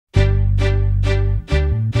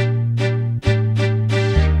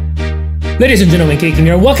Ladies and gentlemen, Kaking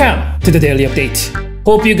here. Welcome to the Daily Update.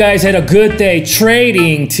 Hope you guys had a good day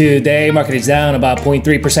trading today. Market is down about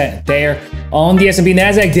 0.3% there. On the S&P,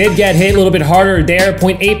 Nasdaq did get hit a little bit harder there,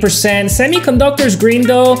 0.8%. Semiconductors green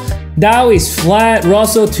though. Dow is flat.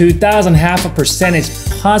 Russell 2000 half a percentage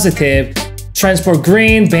positive. Transport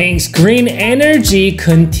green. Banks green. Energy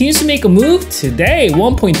continues to make a move today,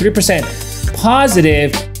 1.3%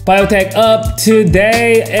 positive. Biotech up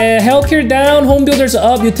today. Healthcare down. Home builders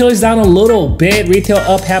up. Utilities down a little bit. Retail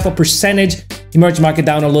up half a percentage. Emerging market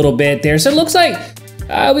down a little bit there. So it looks like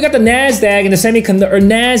we got the Nasdaq and the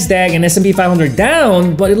Nasdaq and S&P 500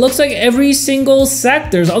 down, but it looks like every single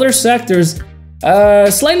other sectors,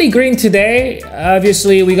 slightly green today.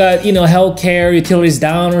 Obviously, we got healthcare, utilities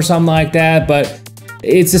down or something like that, but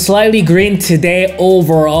it's a slightly green today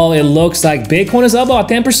overall. It looks like Bitcoin is up about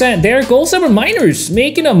 10% there. Gold, silver, miners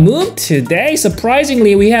making a move today.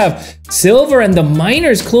 Surprisingly, we have silver and the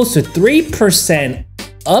miners close to 3%.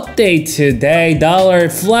 Update today. Dollar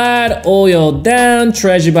flat, oil down,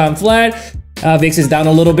 treasury bond flat. VIX is down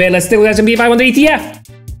a little bit. Let's stick with S&P 500 ETF.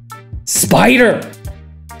 Spider,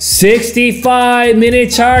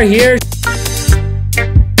 65-minute chart here.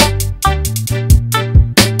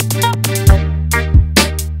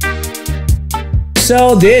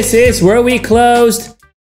 So this is where we closed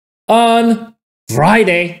on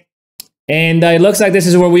Friday, and it looks like this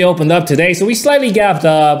is where we opened up today. So we slightly gapped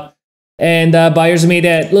up. And buyers made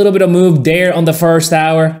that little bit of move there on the first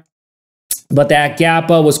hour. But that gap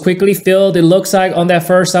was quickly filled. It looks like on that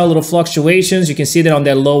first hour, little fluctuations. You can see that on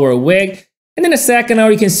that lower wick. And then the second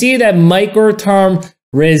hour, you can see that micro-term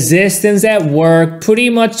resistance at work pretty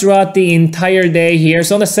much throughout the entire day here.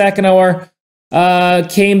 So on the second hour,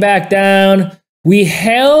 came back down. We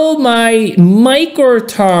held my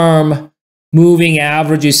micro-term moving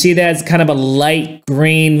average. You see that's kind of a light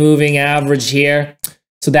green moving average here.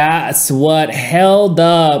 So that's what held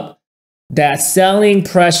up that selling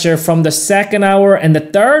pressure from the second hour and the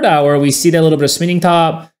third hour. We see that little bit of spinning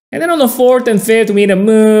top. And then on the fourth and fifth, we made a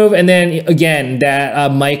move. And then again,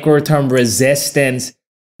 that micro-term resistance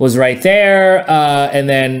was right there. And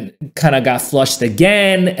then kind of got flushed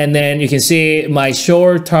again. And then you can see my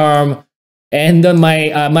short-term and then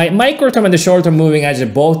my micro-term and the short-term moving as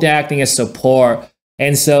both acting as support.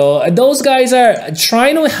 And so those guys are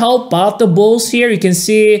trying to help out the bulls here. You can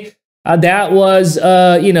see that was,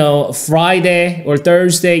 Friday or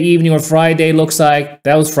Thursday evening or Friday looks like.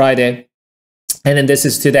 That was Friday. And then this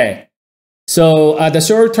is today. So the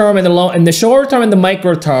short term and the long and the short term and the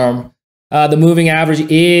micro term, the moving average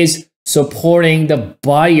is supporting the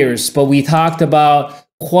buyers. But we talked about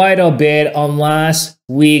quite a bit on last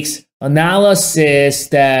week's analysis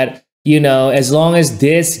that as long as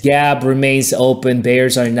this gap remains open,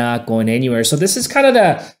 bears are not going anywhere. So this is kind of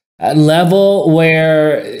the level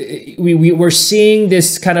where we're seeing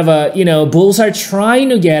this kind of bulls are trying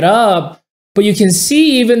to get up, but you can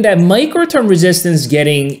see even that micro-term resistance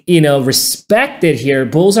getting, respected here.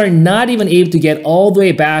 Bulls are not even able to get all the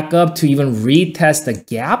way back up to even retest the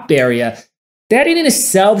gap area. That in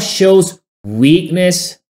itself shows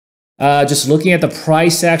weakness. Just looking at the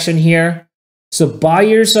price action here. So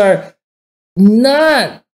buyers are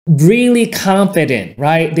not really confident,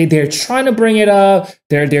 right? They're trying to bring it up.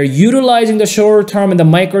 They're utilizing the short term and the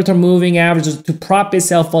micro term moving averages to prop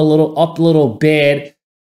itself up a little bit,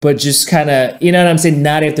 but just kind of,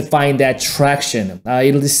 not able to find that traction.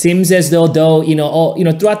 It seems as though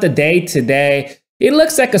throughout the day today, it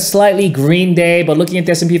looks like a slightly green day, but looking at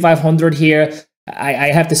the S&P 500 here, I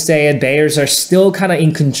have to say that bears are still kind of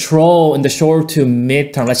in control in the short to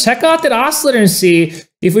mid-term. Let's check out that oscillator and see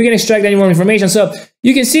if we can extract any more information. So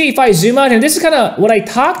you can see if I zoom out, and this is kind of what I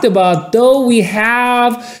talked about, though we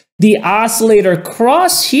have the oscillator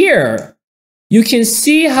cross here, you can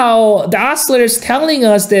see how the oscillator is telling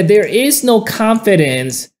us that there is no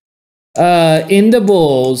confidence in the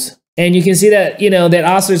bulls. And you can see that, that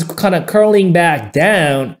oscillator is kind of curling back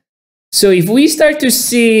down. So if we start to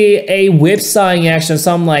see a whipsawing action,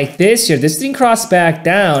 something like this here, this thing cross back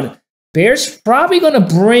down, bears probably going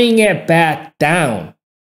to bring it back down.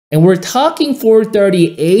 And we're talking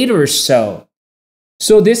 438 or so.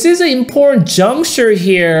 So this is an important juncture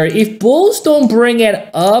here. If bulls don't bring it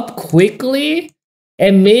up quickly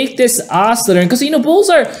and make this oscillator, because bulls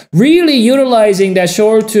are really utilizing that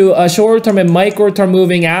short-term and micro-term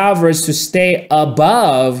moving average to stay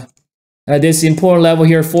above this important level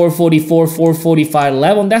here, 444, 445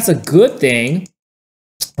 level. And that's a good thing,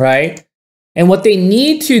 right? And what they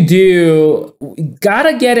need to do,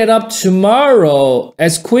 gotta get it up tomorrow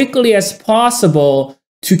as quickly as possible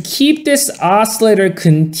to keep this oscillator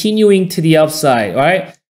continuing to the upside,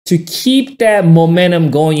 right? to keep that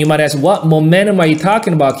momentum going. You might ask, what momentum are you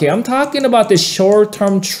talking about, okay? I'm talking about the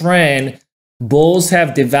short-term trend bulls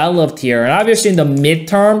have developed here. And obviously in the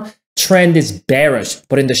midterm, trend is bearish.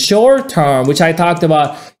 But in the short term, which I talked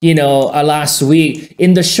about, last week,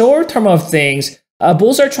 in the short term of things,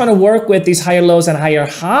 bulls are trying to work with these higher lows and higher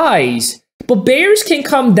highs. But bears can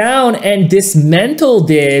come down and dismantle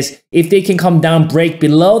this if they can come down, break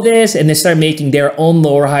below this, and then start making their own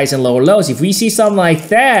lower highs and lower lows. If we see something like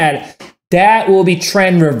that, that will be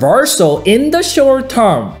trend reversal in the short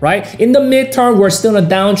term, right? In the midterm, we're still in a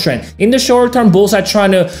downtrend. In the short term, bulls are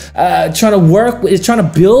trying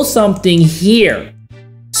to build something here.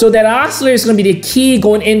 So that oscillator is going to be the key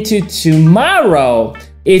going into tomorrow.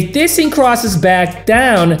 If this thing crosses back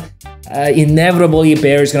down, inevitably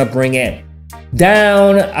bear is going to bring it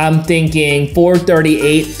down. I'm thinking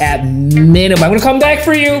 438 at minimum. I'm going to come back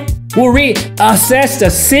for you. We'll reassess the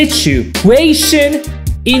situation.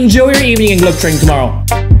 Enjoy your evening and good luck trading tomorrow.